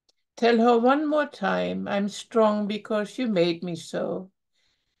 Tell her one more time, I'm strong because you made me so.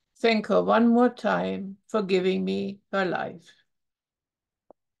 Thank her one more time for giving me her life.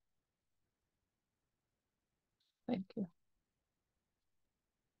 Thank you.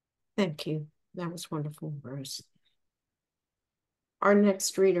 Thank you. That was wonderful, Rose. Our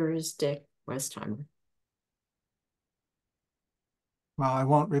next reader is Dick Westheimer. Well, I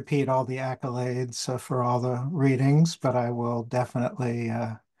won't repeat all the accolades for all the readings, but I will definitely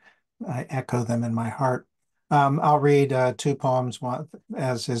I echo them in my heart. I'll read 2 poems, one,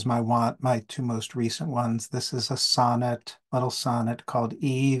 as is my wont, my 2 most recent ones. This is a sonnet, little sonnet called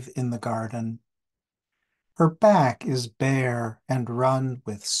Eve in the Garden. Her back is bare and run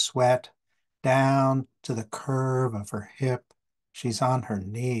with sweat down to the curve of her hip. She's on her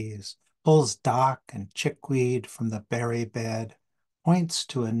knees, pulls dock and chickweed from the berry bed, points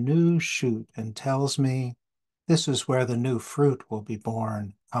to a new shoot and tells me this is where the new fruit will be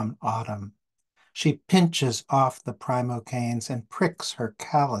born come autumn. She pinches off the primocanes and pricks her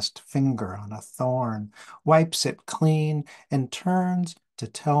calloused finger on a thorn, wipes it clean, and turns to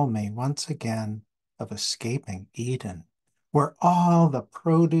tell me once again of escaping Eden, where all the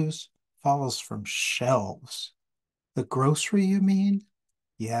produce falls from shelves. The grocery, you mean?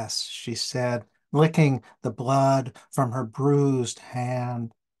 Yes, she said, licking the blood from her bruised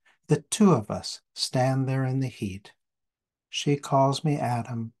hand. The 2 of us stand there in the heat. She calls me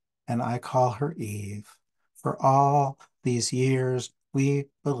Adam, and I call her Eve. For all these years, we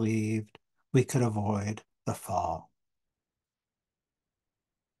believed we could avoid the fall.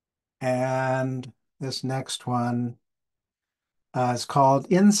 And this next one is called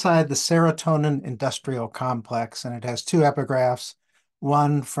Inside the Serotonin Industrial Complex, and it has 2 epigraphs.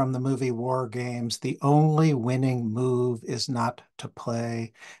 One from the movie War Games, the only winning move is not to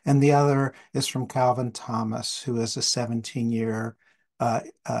play. And the other is from Calvin Thomas, who is a 17-year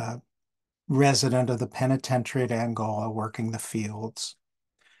resident of the penitentiary at Angola working the fields.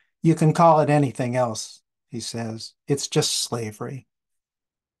 You can call it anything else, he says. It's just slavery.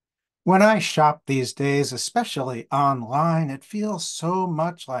 When I shop these days, especially online, it feels so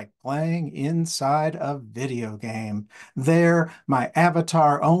much like playing inside a video game. There, my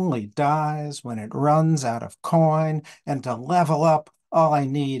avatar only dies when it runs out of coin, and to level up, all I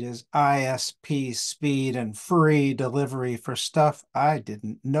need is ISP speed and free delivery for stuff I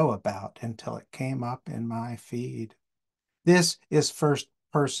didn't know about until it came up in my feed. This is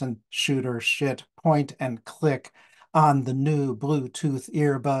first-person shooter shit, point and click on the new Bluetooth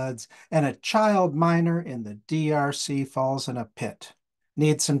earbuds, and a child miner in the DRC falls in a pit.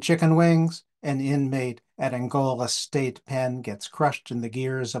 Need some chicken wings? An inmate at Angola State Pen gets crushed in the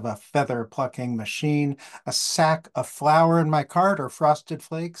gears of a feather-plucking machine. A sack of flour in my cart or Frosted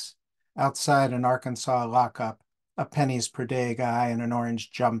Flakes? Outside an Arkansas lockup, a pennies per day guy in an orange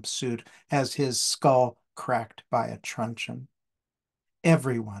jumpsuit has his skull cracked by a truncheon.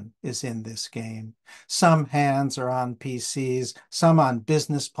 Everyone is in this game. Some hands are on PCs, some on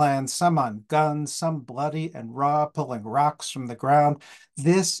business plans, some on guns, some bloody and raw, pulling rocks from the ground.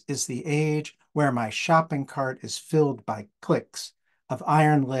 This is the age where my shopping cart is filled by clicks of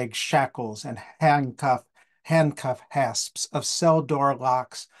iron leg shackles and handcuff hasps of cell door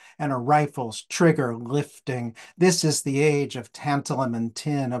locks and a rifle's trigger lifting. This is the age of tantalum and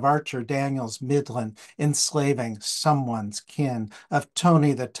tin, of Archer Daniels Midland enslaving someone's kin, of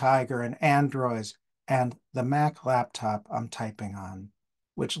Tony the Tiger and androids and the Mac laptop I'm typing on,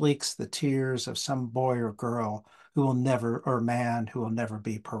 which leaks the tears of some boy or girl who will never, or man who will never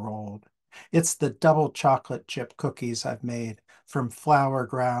be paroled. It's the double chocolate chip cookies I've made from flour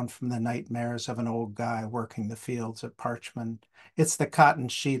ground from the nightmares of an old guy working the fields at Parchman. It's the cotton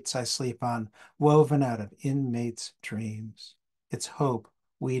sheets I sleep on, woven out of inmates' dreams. It's hope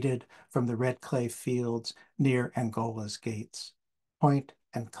weeded from the red clay fields near Angola's gates. Point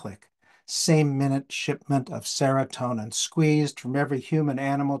and click. Same minute shipment of serotonin squeezed from every human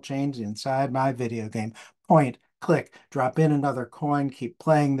animal chained inside my video game. Point, click, drop in another coin, keep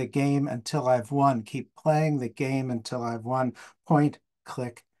playing the game until I've won. Keep playing the game until I've won. Point,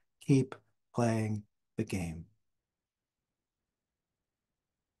 click, keep playing the game.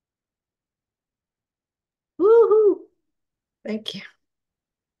 Woohoo! Thank you.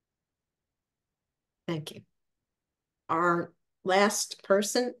 Thank you. Our last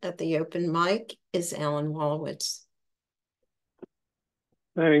person at the open mic is Alan Walowitz.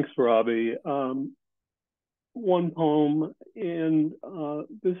 Thanks, Robbie. One poem, and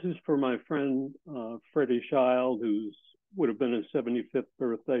this is for my friend Freddie Child, who's would have been his 75th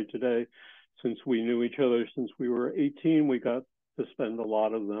birthday today. Since we knew each other since we were 18, we got to spend a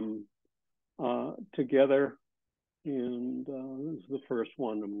lot of them together. And this is the first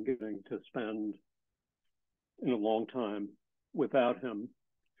one I'm getting to spend in a long time without him.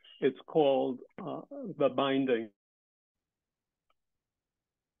 It's called The Binding.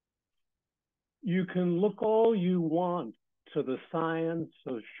 You can look all you want to the science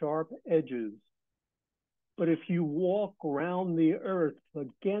of sharp edges, but if you walk around the earth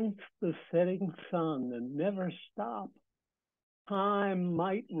against the setting sun and never stop, time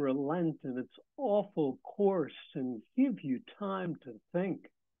might relent in its awful course and give you time to think.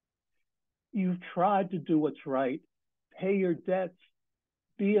 You've tried to do what's right, pay your debts,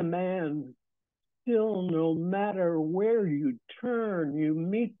 be a man. Still, no matter where you turn, you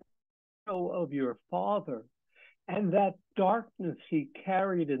meet of your father, and that darkness he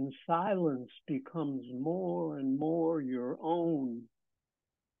carried in silence becomes more and more your own.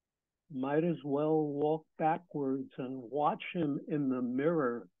 Might as well walk backwards and watch him in the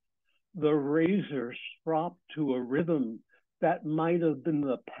mirror, the razor stropped to a rhythm that might have been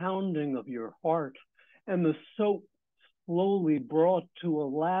the pounding of your heart, and the soap slowly brought to a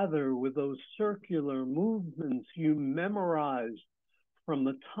lather with those circular movements you memorized from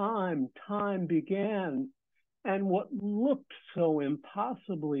the time began, and what looked so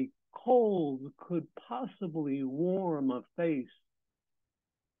impossibly cold could possibly warm a face.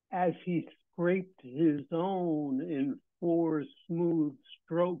 As he scraped his own in 4 smooth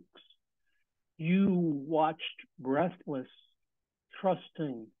strokes, you watched breathless,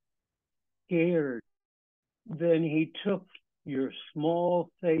 trusting, scared. Then he took your small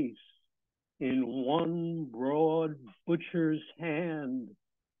face in one broad butcher's hand,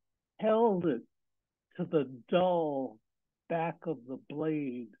 held it to the dull back of the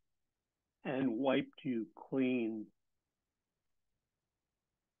blade, and wiped you clean.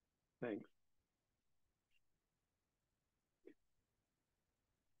 Thanks.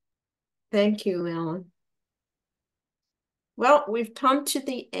 Thank you, Alan. Well, we've come to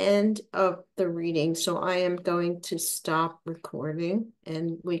the end of the reading, so I am going to stop recording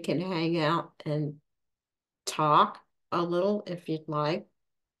and we can hang out and talk a little if you'd like.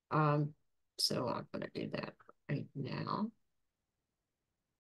 So I'm going to do that right now.